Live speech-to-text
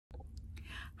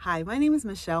Hi, my name is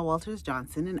Michelle Walters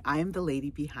Johnson, and I am the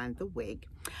lady behind the wig.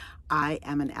 I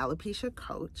am an alopecia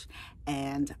coach,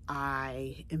 and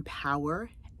I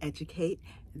empower, educate,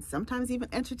 and sometimes even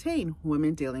entertain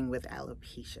women dealing with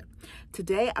alopecia.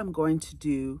 Today, I'm going to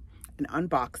do an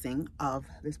unboxing of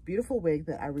this beautiful wig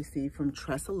that I received from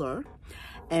Tressallure.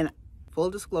 And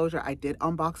full disclosure, I did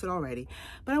unbox it already,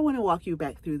 but I want to walk you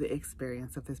back through the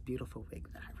experience of this beautiful wig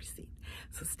that I received.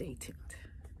 So stay tuned.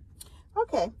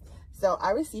 Okay. So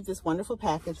I received this wonderful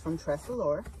package from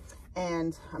Tressallure,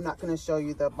 and I'm not going to show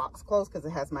you the box closed because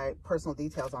it has my personal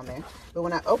details on there. But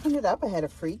when I opened it up, I had a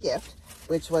free gift,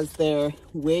 which was their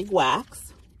wig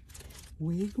wax.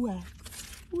 Wig wax.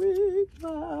 Wig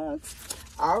wax.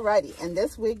 Alrighty, and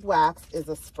this wig wax is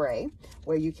a spray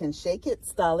where you can shake it,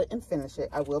 style it, and finish it.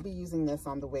 I will be using this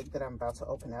on the wig that I'm about to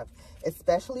open up. It's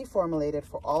specially formulated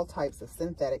for all types of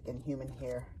synthetic and human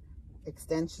hair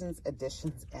extensions,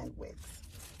 additions, and wigs.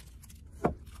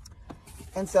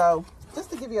 And so just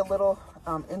to give you a little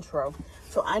intro,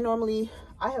 so I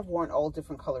have worn all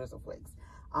different colors of wigs,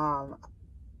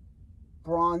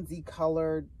 bronzy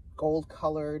colored, gold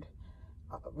colored,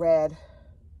 red.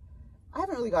 I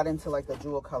haven't really got into like the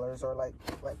jewel colors or like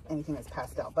anything that's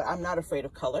pastel, but I'm not afraid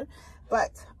of color.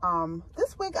 But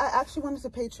this wig, I actually wanted to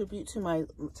pay tribute to my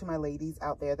ladies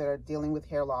out there that are dealing with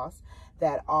hair loss,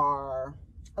 that are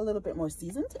a little bit more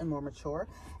seasoned and more mature.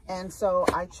 And so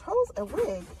I chose a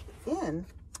wig in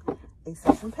a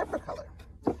salt and pepper color.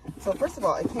 So first of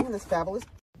all, it came in this fabulous.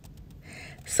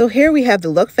 So here we have the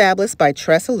Look Fabulous by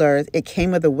Tressallure. It came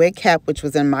with a wig cap, which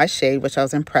was in my shade, which I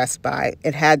was impressed by.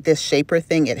 It had this shaper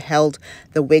thing. It held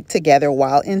the wig together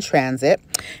while in transit.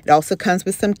 It also comes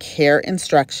with some care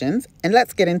instructions. And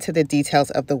let's get into the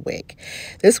details of the wig.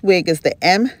 This wig is the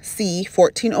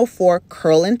MC1404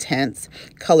 Curl Intense,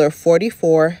 color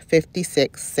 44,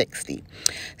 56, 60.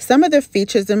 Some of the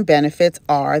features and benefits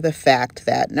are the fact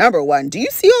that, number one, do you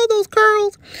see all those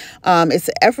curls? It's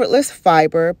Effortless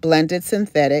Fiber blended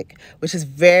synthetic, which is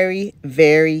very,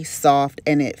 very soft,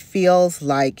 and it feels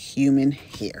like human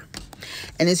hair.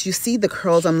 And as you see the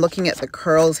curls, I'm looking at the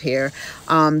curls here.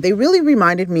 They really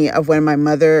reminded me of when my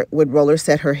mother would roller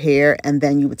set her hair, and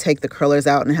then you would take the curlers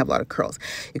out and have a lot of curls.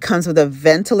 It comes with a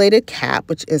ventilated cap,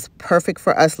 which is perfect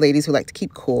for us ladies who like to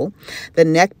keep cool. The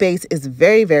neck base is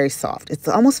very, very soft. It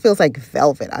almost feels like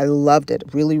velvet. I loved it.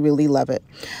 Really, really love it.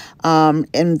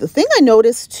 And the thing I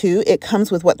noticed too, it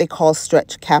comes with what they call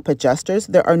stretch cap adjusters.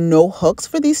 There are no hooks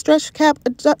for these stretch cap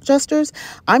adjusters.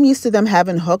 I'm used to them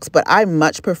having hooks, but I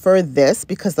much prefer this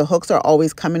because the hooks are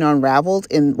always coming unraveled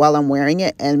while I'm wearing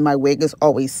it, and my wig is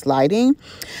always sliding.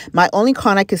 My only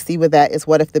con I could see with that is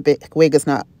what if the wig is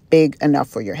not big enough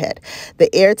for your head.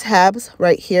 The air tabs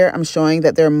right here, I'm showing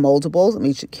that they're moldable. That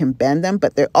means you can bend them,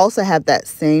 but they also have that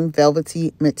same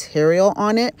velvety material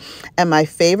on it. And my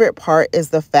favorite part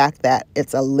is the fact that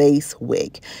it's a lace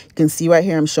wig. You can see right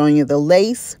here, I'm showing you the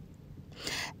lace.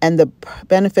 And the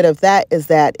benefit of that is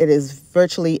that it is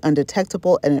virtually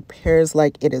undetectable and it appears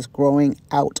like it is growing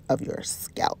out of your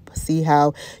scalp. See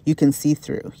how you can see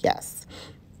through? Yes.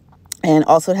 And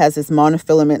also it has this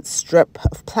monofilament strip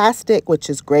of plastic, which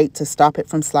is great to stop it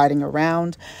from sliding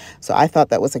around. So I thought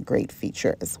that was a great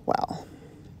feature as well.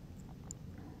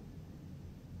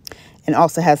 And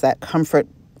also has that comfort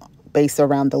base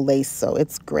around the lace, so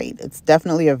it's great. It's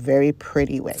definitely a very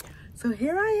pretty wig. So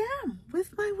here I am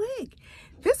with my wig.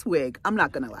 This wig, I'm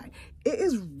not gonna lie, it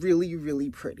is really, really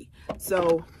pretty.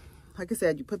 So like I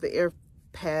said, you put the air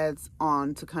pads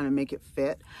on to kind of make it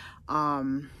fit.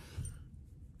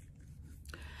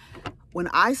 When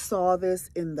I saw this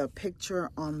in the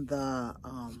picture on the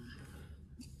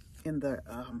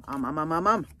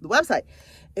website,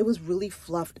 it was really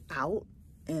fluffed out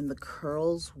and the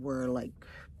curls were like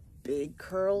big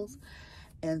curls.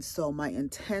 And so my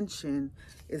intention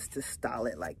is to style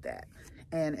it like that.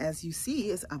 And as you see,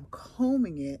 as I'm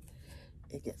combing it,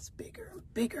 it gets bigger and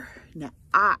bigger. Now,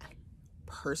 I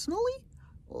personally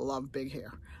love big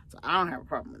hair, so I don't have a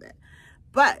problem with that.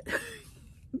 But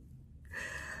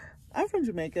I'm from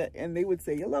Jamaica, and they would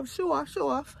say, you love show off, show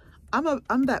off.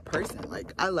 I'm that person.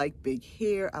 Like, I like big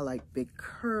hair. I like big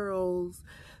curls.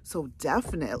 So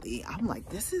definitely, I'm like,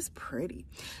 this is pretty.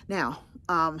 Now,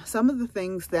 some of the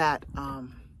things that,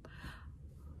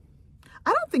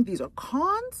 I don't think these are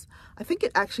cons. I think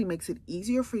it actually makes it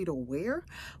easier for you to wear.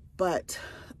 But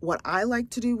what I like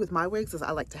to do with my wigs is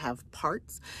I like to have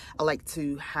parts. I like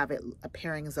to have it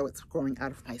appearing as though it's growing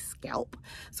out of my scalp.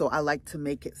 So I like to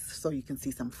make it so you can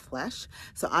see some flesh.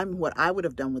 So what I would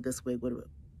have done with this wig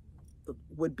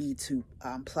would be to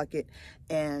pluck it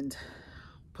and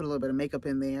put a little bit of makeup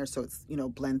in there so it's, you know,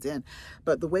 blends in.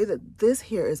 But the way that this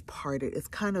hair is parted, it's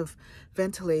kind of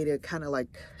ventilated, kind of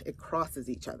like it crosses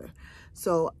each other.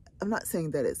 So I'm not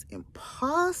saying that it's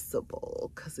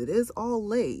impossible, because it is all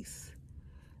lace.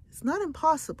 It's not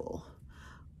impossible.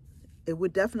 It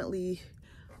would definitely,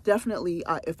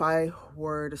 if I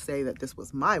were to say that this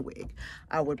was my wig,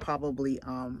 I would probably,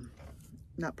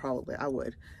 not probably, I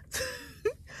would.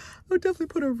 I would definitely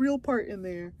put a real part in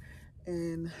there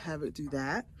and have it do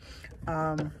that.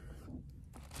 But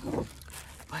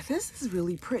this is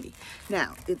really pretty.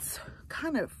 Now, it's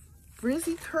kind of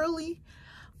frizzy curly,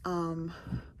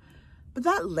 but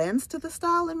that lends to the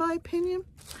style in my opinion.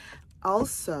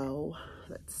 Also,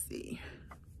 let's see.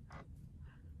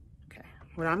 Okay,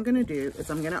 what I'm gonna do is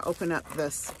I'm gonna open up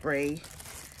the spray,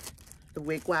 the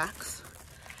wig wax.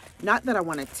 Not that I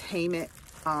want to tame it,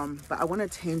 but I want to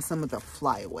tame some of the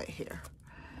flyaway hair.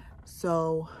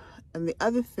 So, and the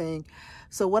other thing,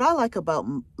 so what I like about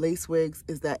lace wigs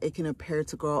is that it can appear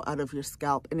to grow out of your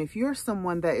scalp. And if you're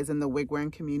someone that is in the wig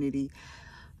wearing community,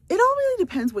 it all really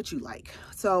depends what you like.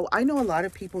 So I know a lot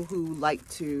of people who like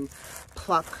to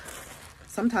pluck,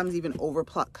 sometimes even over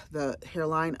pluck the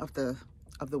hairline of the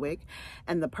wig.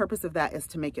 And the purpose of that is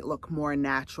to make it look more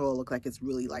natural, look like it's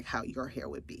really like how your hair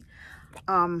would be.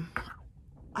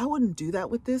 I wouldn't do that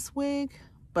with this wig,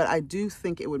 but I do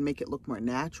think it would make it look more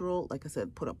natural. Like I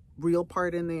said, put a real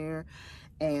part in there.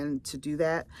 And to do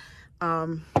that,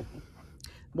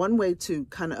 one way to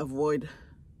kind of avoid,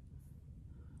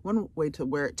 one way to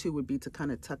wear it too would be to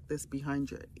kind of tuck this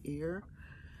behind your ear,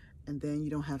 and then you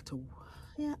don't have to,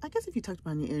 yeah, I guess if you tucked it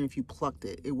behind your ear and if you plucked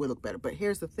it, it would look better. But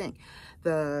here's the thing,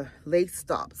 the lace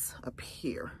stops up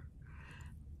here.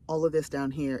 All of this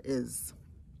down here is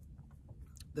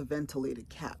the ventilated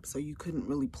cap, so you couldn't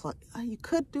really pluck. You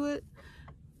could do it,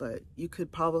 but you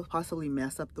could possibly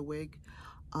mess up the wig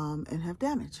and have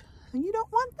damage, and you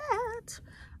don't want that.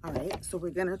 All right, so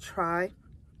we're gonna try.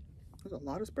 There's a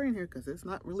lot of spray in here because it's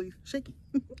not really shaky.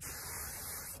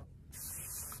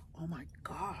 Oh my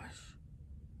gosh,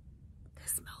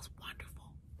 this smells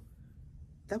wonderful.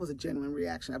 That was a genuine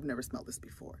reaction. I've never smelled this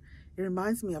before. It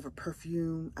reminds me of a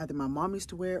perfume either my mom used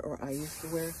to wear or I used to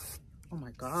wear. Oh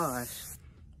my gosh,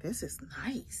 this is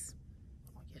nice.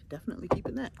 Oh yeah, definitely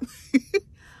keeping that.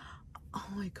 Oh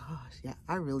my gosh, yeah,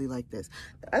 I really like this.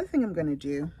 The other thing I'm gonna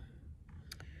do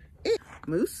is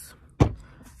mousse,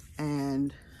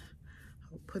 and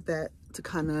I'll put that to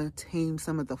kind of tame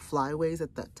some of the flyaways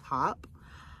at the top.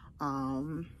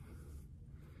 But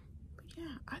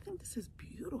yeah, I think this is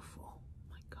beautiful. Oh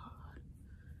my God.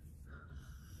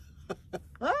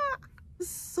 Ah, it's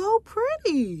so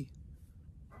pretty.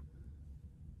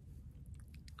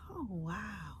 Oh,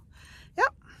 wow.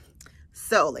 Yep.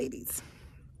 So, ladies,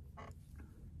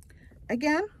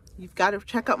 again, you've got to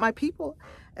check out my people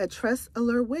at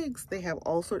Tressallure Wigs. They have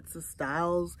all sorts of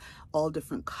styles, all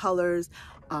different colors,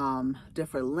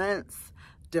 different lengths,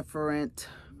 different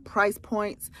price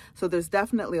points. So there's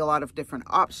definitely a lot of different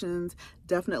options.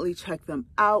 Definitely check them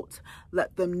out.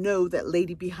 Let them know that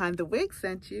Lady Behind the Wig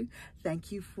sent you.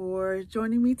 Thank you for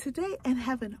joining me today, and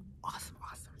have an awesome,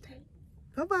 awesome day.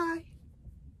 Bye-bye.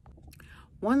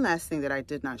 One last thing that I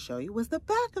did not show you was the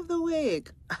back of the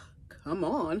wig. Come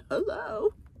on,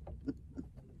 hello.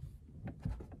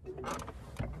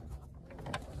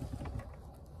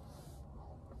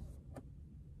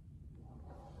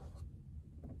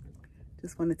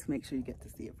 Just wanted to make sure you get to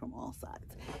see it from all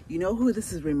sides. You know who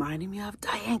this is reminding me of?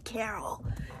 Diane Carroll.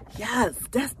 Yes,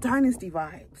 that's Dynasty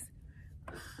vibes.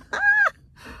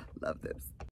 Love this.